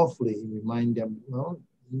softly remind them, well,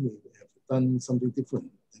 you may have done something different,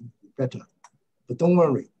 better. But don't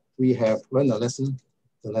worry, we have learned a lesson.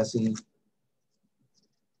 The lesson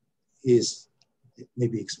is, it may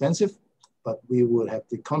be expensive, but we will have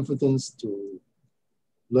the confidence to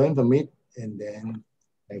learn from it and then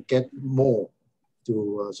get more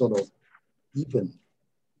to sort of even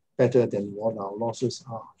better than what our losses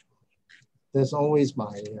are. That's always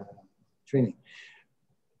my training.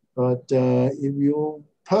 But if you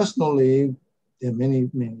personally, there are many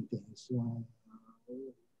things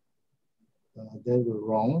that were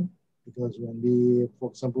wrong, because when we, for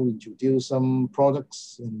example, introduce some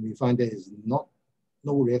products and we find there is not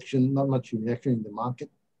much reaction in the market,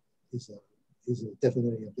 is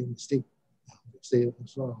definitely a big mistake. It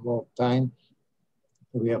saves a lot of time.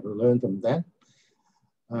 We have to learn from that.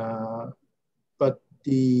 But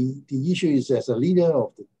the issue is, as a leader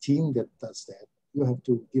of the team that does that, you have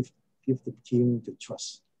to give the team the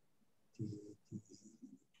trust.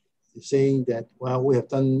 The saying that, well, we have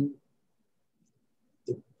done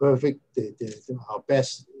our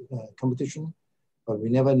best competition, but we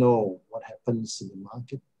never know what happens in the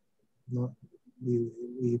market.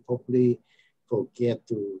 We probably forget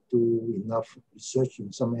to do enough research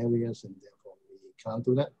in some areas, and therefore we can't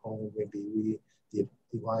do that, or maybe we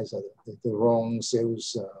devise the wrong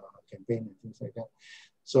sales campaign and things like that.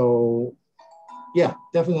 So yeah,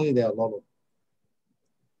 definitely there are a lot of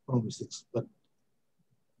wrong mistakes, but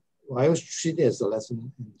I always treat it as a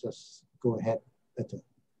lesson and just go ahead better.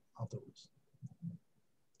 afterwards.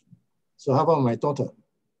 So how about my daughter?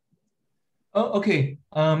 Oh, okay.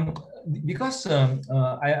 Because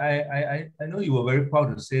I know you were very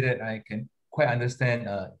proud to say that. I can quite understand.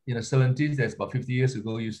 In the 70s, that's about 50 years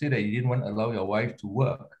ago, you said that you didn't want to allow your wife to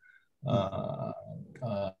work.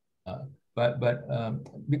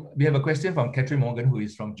 We have a question from Catherine Morgan, who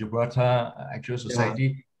is from Gibraltar Actuarial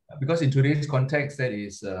Society. Because in today's context, that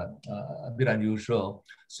is a bit unusual.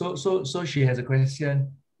 So she has a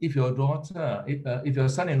question. If your daughter, if your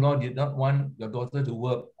son-in-law did not want your daughter to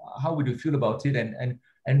work, how would you feel about it?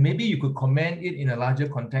 And maybe you could comment it in a larger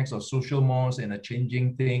context of social mores and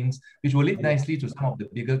changing things, which will lead nicely to some of the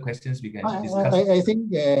bigger questions we can discuss. I think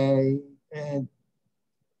the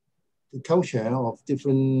culture of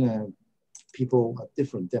different people are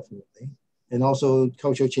different, definitely. And also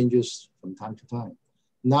culture changes from time to time.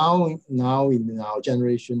 Now in our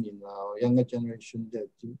generation, in our younger generation, that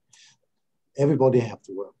everybody have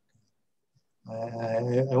to work.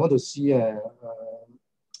 I want to see a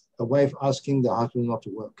wife asking the husband not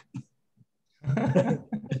to work.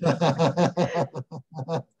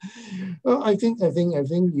 Well, I think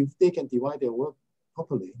if they can divide their work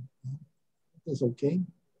properly, that's okay.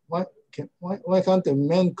 Why can't the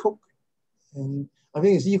man cook? And I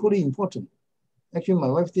think it's equally important. Actually, my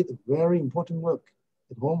wife did a very important work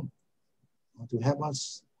at home to help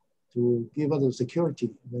us, to give us the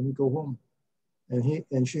security when we go home.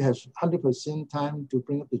 And she has 100% time to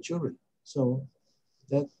bring up the children. So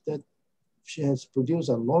that she has produced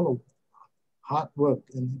a lot of hard work,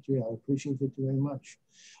 and actually I appreciate it very much.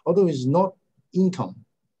 Although it's not income,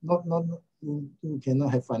 you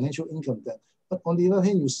cannot have financial income then. But on the other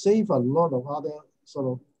hand, you save a lot of other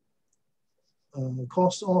sort of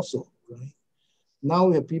costs also, right? Now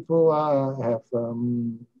we have people have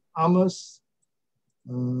armors,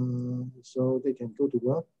 so they can go to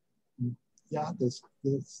work. Yeah,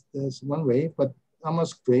 there's one way, but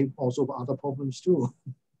armors create also other problems too.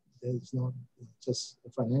 It's not just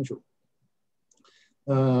financial.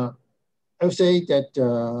 I would say that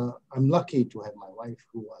I'm lucky to have my wife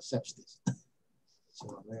who accepts this. So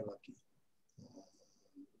I'm very lucky.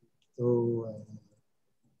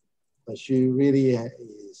 But she really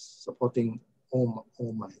is supporting all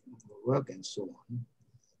my work and so on.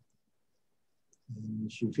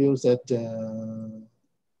 And she feels that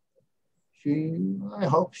I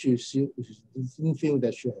hope she didn't feel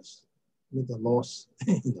that she has made a loss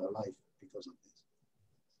in her life because of this.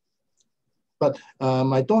 But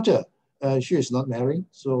my daughter, she is not married,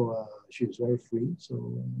 so she is very free.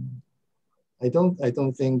 So I don't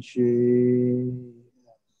think she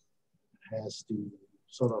has the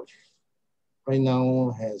sort of right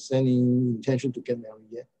now has any intention to get married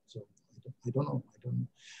yet. So I don't know.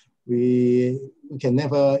 We can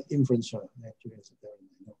never influence her actually as a parent.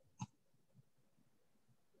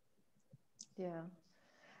 Yeah,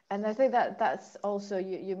 and I think that's also,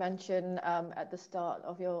 you mentioned at the start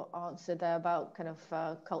of your answer there about kind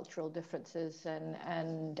of cultural differences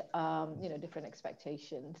and you know, different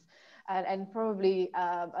expectations, and probably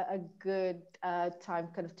a good time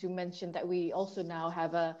kind of to mention that we also now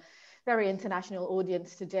have a very international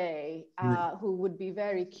audience today who would be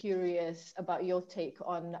very curious about your take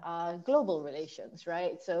on global relations,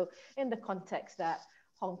 right? So in the context that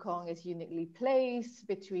Hong Kong is uniquely placed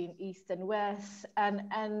between East and West. And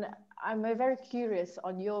I'm very curious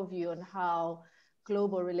on your view on how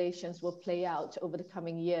global relations will play out over the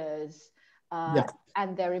coming years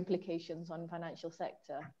and their implications on financial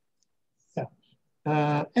sector.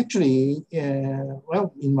 Yeah, actually,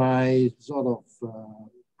 well, in my sort of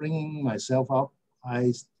bringing myself up,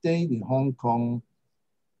 I stayed in Hong Kong.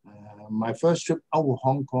 My first trip out of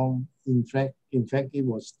Hong Kong, in fact, it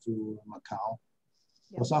was to Macau.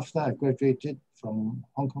 Was after I graduated from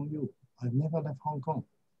Hong Kong U. I've never left Hong Kong.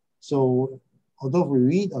 So although we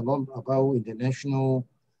read a lot about international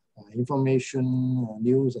information,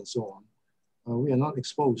 news and so on, we are not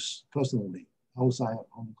exposed personally outside of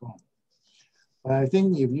Hong Kong. But I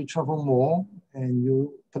think if you travel more and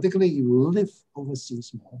particularly you live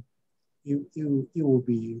overseas more, you will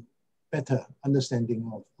be better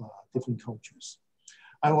understanding of different cultures.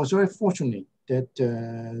 I was very fortunate that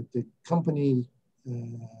the company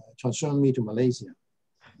transferred me to Malaysia.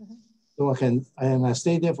 So I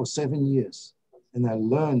stayed there for 7 years and I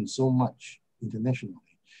learned so much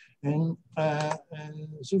internationally. And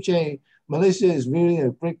Suee, Malaysia is really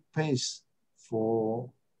a great place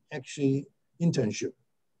for actually internship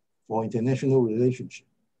for international relationship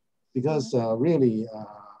because really,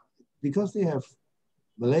 because they have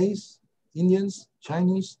Malays, Indians,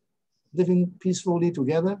 Chinese living peacefully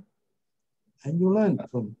together, and you learn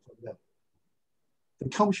from them. The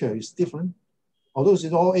culture is different, although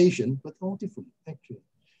it's all Asian, but all different actually.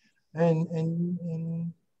 And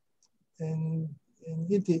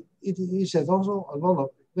it has also a lot of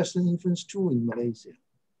Western influence too in Malaysia,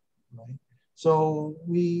 right? So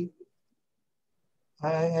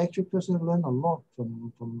I actually personally learned a lot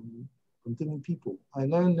from different people. I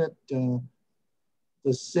learned that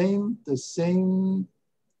the same,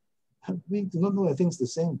 we do not know things the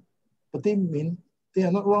same, but they mean they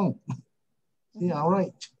are not wrong. They are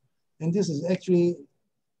right. And this is actually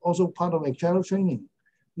also part of actuarial training.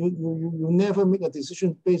 You never make a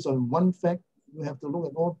decision based on one fact. You have to look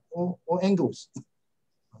at all angles.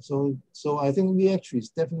 So I think we actuaries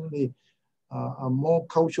definitely are more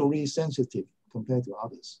culturally sensitive compared to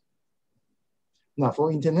others. Now,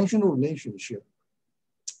 for international relationship,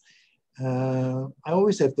 I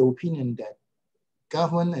always have the opinion that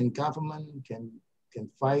government and government can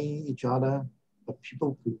fight each other, but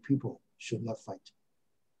people with people should not fight.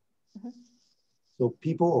 So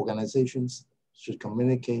people, organizations should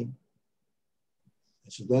communicate,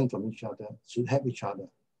 should learn from each other, should help each other.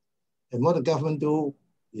 And what the government do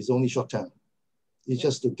is only short term. It's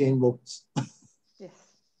just to gain votes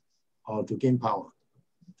or to gain power.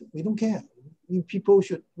 We don't care. People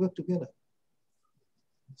should work together.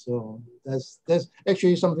 So that's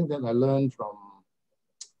actually something that I learned from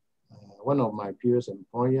one of my previous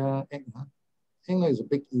employer, Aetna. Aetna is a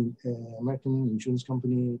big American insurance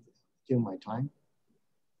company during my time.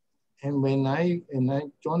 And when I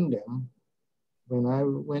joined them, when I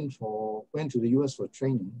went to the US for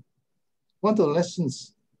training, one of the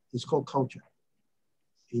lessons is called culture,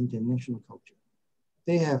 international culture.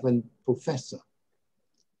 They have a professor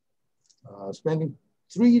spending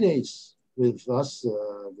 3 days with us,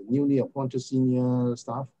 the newly appointed senior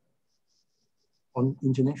staff, on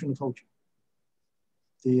international culture.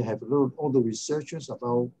 They have all the researchers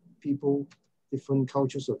about people, different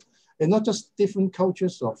cultures and not just different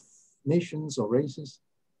cultures of nations or races,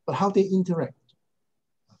 but how they interact.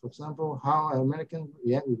 For example, how Americans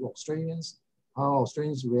react with Australians, how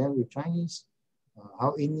Australians react with Chinese,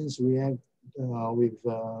 how Indians react with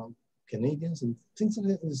Canadians, and things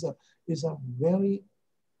like that is a very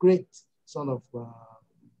great sort of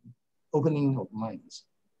opening of minds.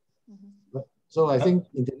 So I think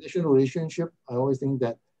international relationship, I always think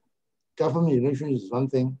that government relations is one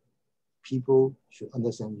thing, people should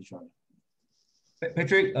understand each other.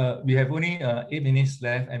 Patrick, we have only 8 minutes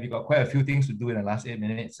left, and we got quite a few things to do in the last 8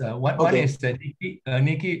 minutes. One is that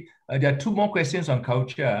Nikki, there are 2 more questions on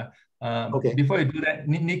culture. Before you do that,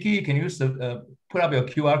 Nikki, can you put up your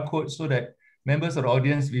QR code so that members of the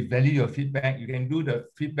audience, we value your feedback. You can do the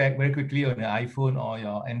feedback very quickly on your iPhone or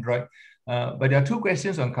your Android. But there are 2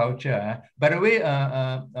 questions on culture. By the way,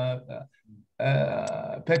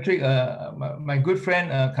 Patrick, my good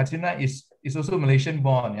friend Kartina is also Malaysian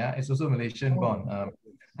born. Yeah, it's also Malaysian born.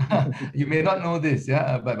 You may not know this,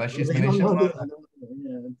 yeah, but she's Malaysian born.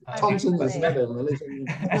 Thompson is not a Malaysian.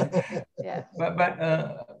 Yeah. But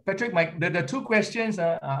Patrick, the 2 questions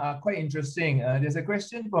are quite interesting. There's a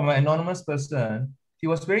question from an anonymous person. He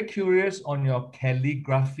was very curious on your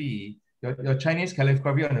calligraphy, your Chinese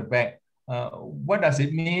calligraphy on the back. What does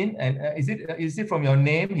it mean? And is it from your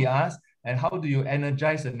name, he asked? And how do you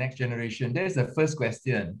energize the next generation? There's the first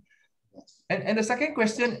question. And the second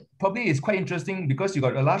question probably is quite interesting because you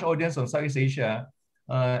got a large audience on Southeast Asia,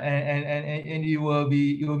 and you will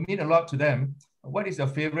mean a lot to them. What is your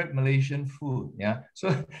favorite Malaysian food? Yeah.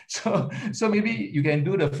 So maybe you can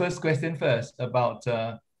do the first question first about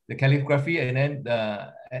the calligraphy, and then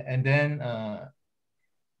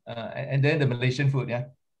the Malaysian food. Yeah.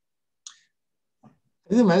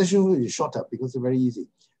 I think Malaysian food is shorter because it's very easy.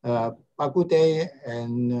 Bak kut teh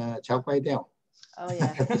and chao kway teow. Oh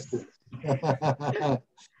yeah.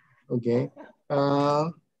 Okay.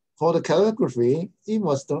 For the calligraphy, it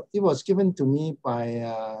was given to me by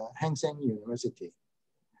Hang Seng University.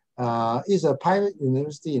 It's a private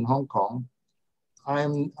university in Hong Kong.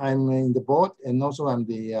 I'm in the board, and also I'm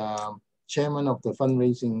the chairman of the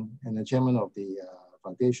fundraising and the chairman of the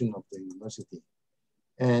foundation of the university.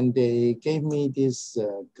 And they gave me this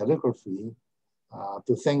calligraphy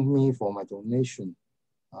to thank me for my donation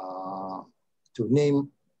to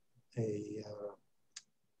name a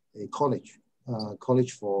college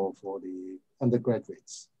for the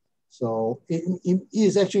undergraduates. So it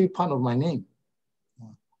is actually part of my name.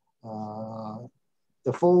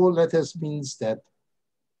 The 4 letters means that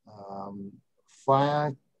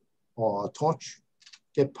fire or a torch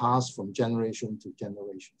get passed from generation to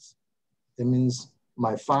generations. That means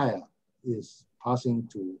my fire is passing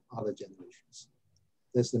to other generations.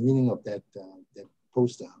 That's the meaning of that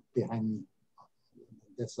poster behind me,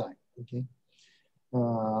 that side, okay?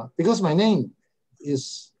 Because my name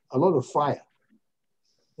is a lot of fire.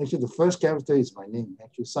 Actually, the first character is my name.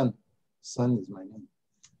 Actually, Sun. Sun is my name.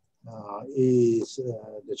 Is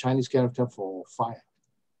the Chinese character for fire.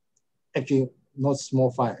 Actually, not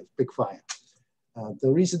small fire, it's big fire. The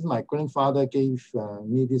reason my grandfather gave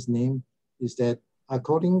me this name is that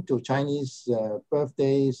according to Chinese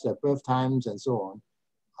birthdays, birth times, and so on,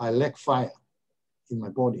 I lack fire in my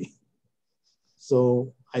body.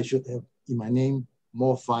 So I should have in my name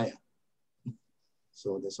more fire.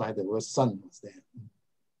 So that's why the word sun was there.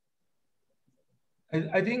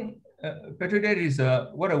 I think, Patrick, that is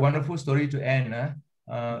what a wonderful story to end.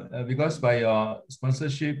 Because by your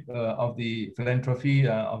sponsorship of the philanthropy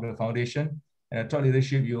of the foundation and thought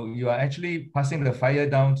leadership, you are actually passing the fire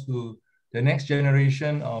down to the next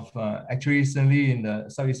generation of actuaries, certainly in the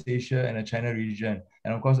Southeast Asia and the China region,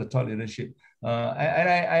 and of course the thought leadership.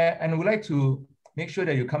 And I would like to make sure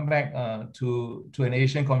that you come back to an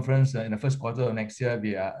Asian conference in the first quarter of next year.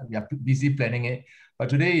 We are busy planning it, but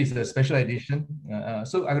today is a special edition.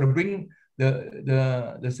 So I'm going to bring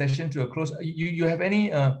the session to a close. You have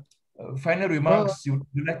any final remarks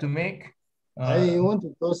you'd like to make? I want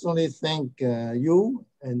to personally thank you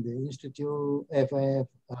and the Institute of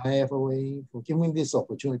IFoA for giving this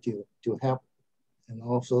opportunity to help, and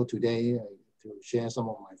also today to share some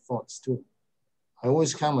of my thoughts too. I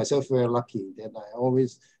always count myself very lucky that I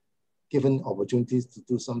always given opportunities to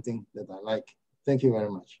do something that I like. Thank you very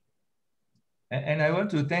much. And I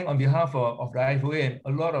want to thank on behalf of the IFoA and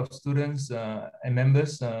a lot of students and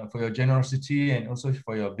members for your generosity and also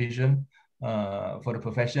for your vision for the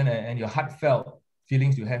profession and your heartfelt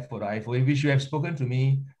feelings you have for the IFoA, which you have spoken to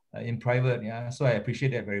me in private. Yeah, so I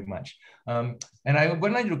appreciate that very much. And I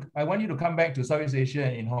want you to come back to Southeast Asia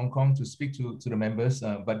and in Hong Kong to speak to the members,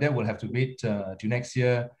 but that will have to wait to next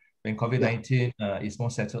year when COVID-19 is more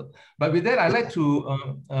settled. But with that, I'd like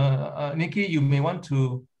to, Nikki, you may want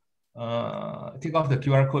to take off the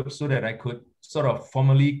QR code so that I could sort of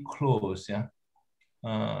formally close. Yeah.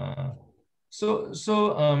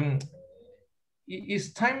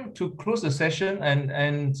 It's time to close the session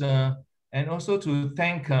and also to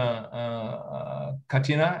thank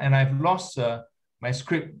Kartina. And I've lost my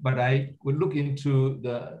script, but I would look into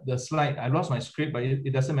the slide. I lost my script, but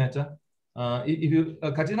it doesn't matter. If you,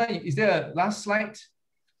 Kartina, is there a last slide?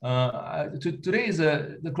 Today is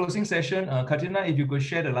the closing session. Kartina, if you could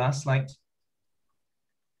share the last slide.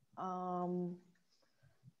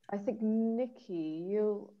 I think Nikki,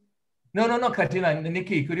 you. No, Kartina,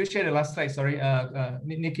 Nikki, could you share the last slide? Sorry,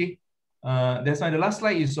 Nikki. That's why the last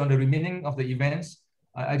slide is on the remaining of the events.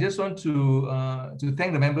 I just want to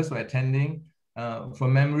thank the members for attending.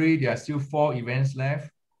 From memory, there are still 4 events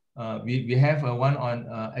left. We have one on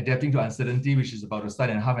adapting to uncertainty, which is about to start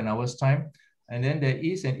in half an hour's time. And then there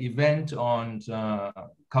is an event on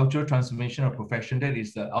cultural transformation of profession. That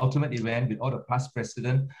is the ultimate event with all the past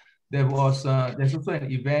precedent. There's also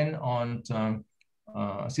an event on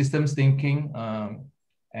systems thinking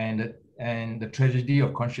and the tragedy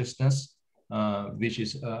of consciousness, which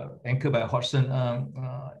is anchored by Hodgson.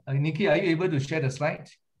 Nikki, are you able to share the slide?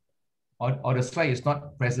 Or the slide is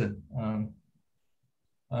not present?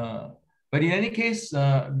 But in any case, we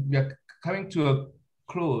are coming to a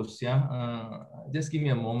close. Yeah, just give me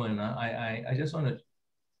a moment. I just want to.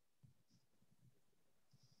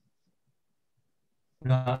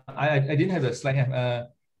 No, I didn't have a slide.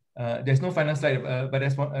 There's no final slide, but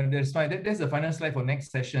there's fine. There's the final slide for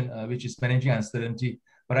next session, which is managing uncertainty.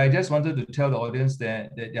 But I just wanted to tell the audience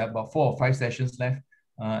that there are about 4 or 5 sessions left,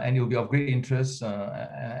 and it will be of great interest.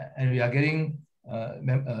 And we are getting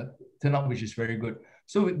turnout, which is very good.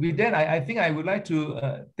 So with that, I think I would like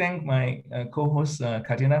to thank my co-host,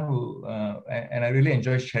 Kartina, who, and I really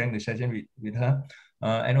enjoyed sharing the session with her.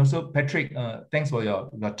 And also Patrick, thanks for your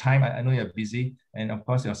time. I know you're busy, and of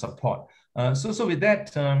course your support. So with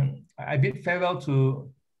that, I bid farewell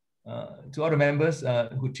to all the members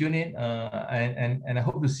who tune in, and I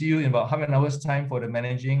hope to see you in about half an hour's time for the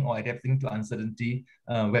Managing or Adapting to Uncertainty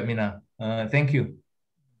webinar. Thank you.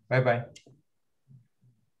 Bye-bye.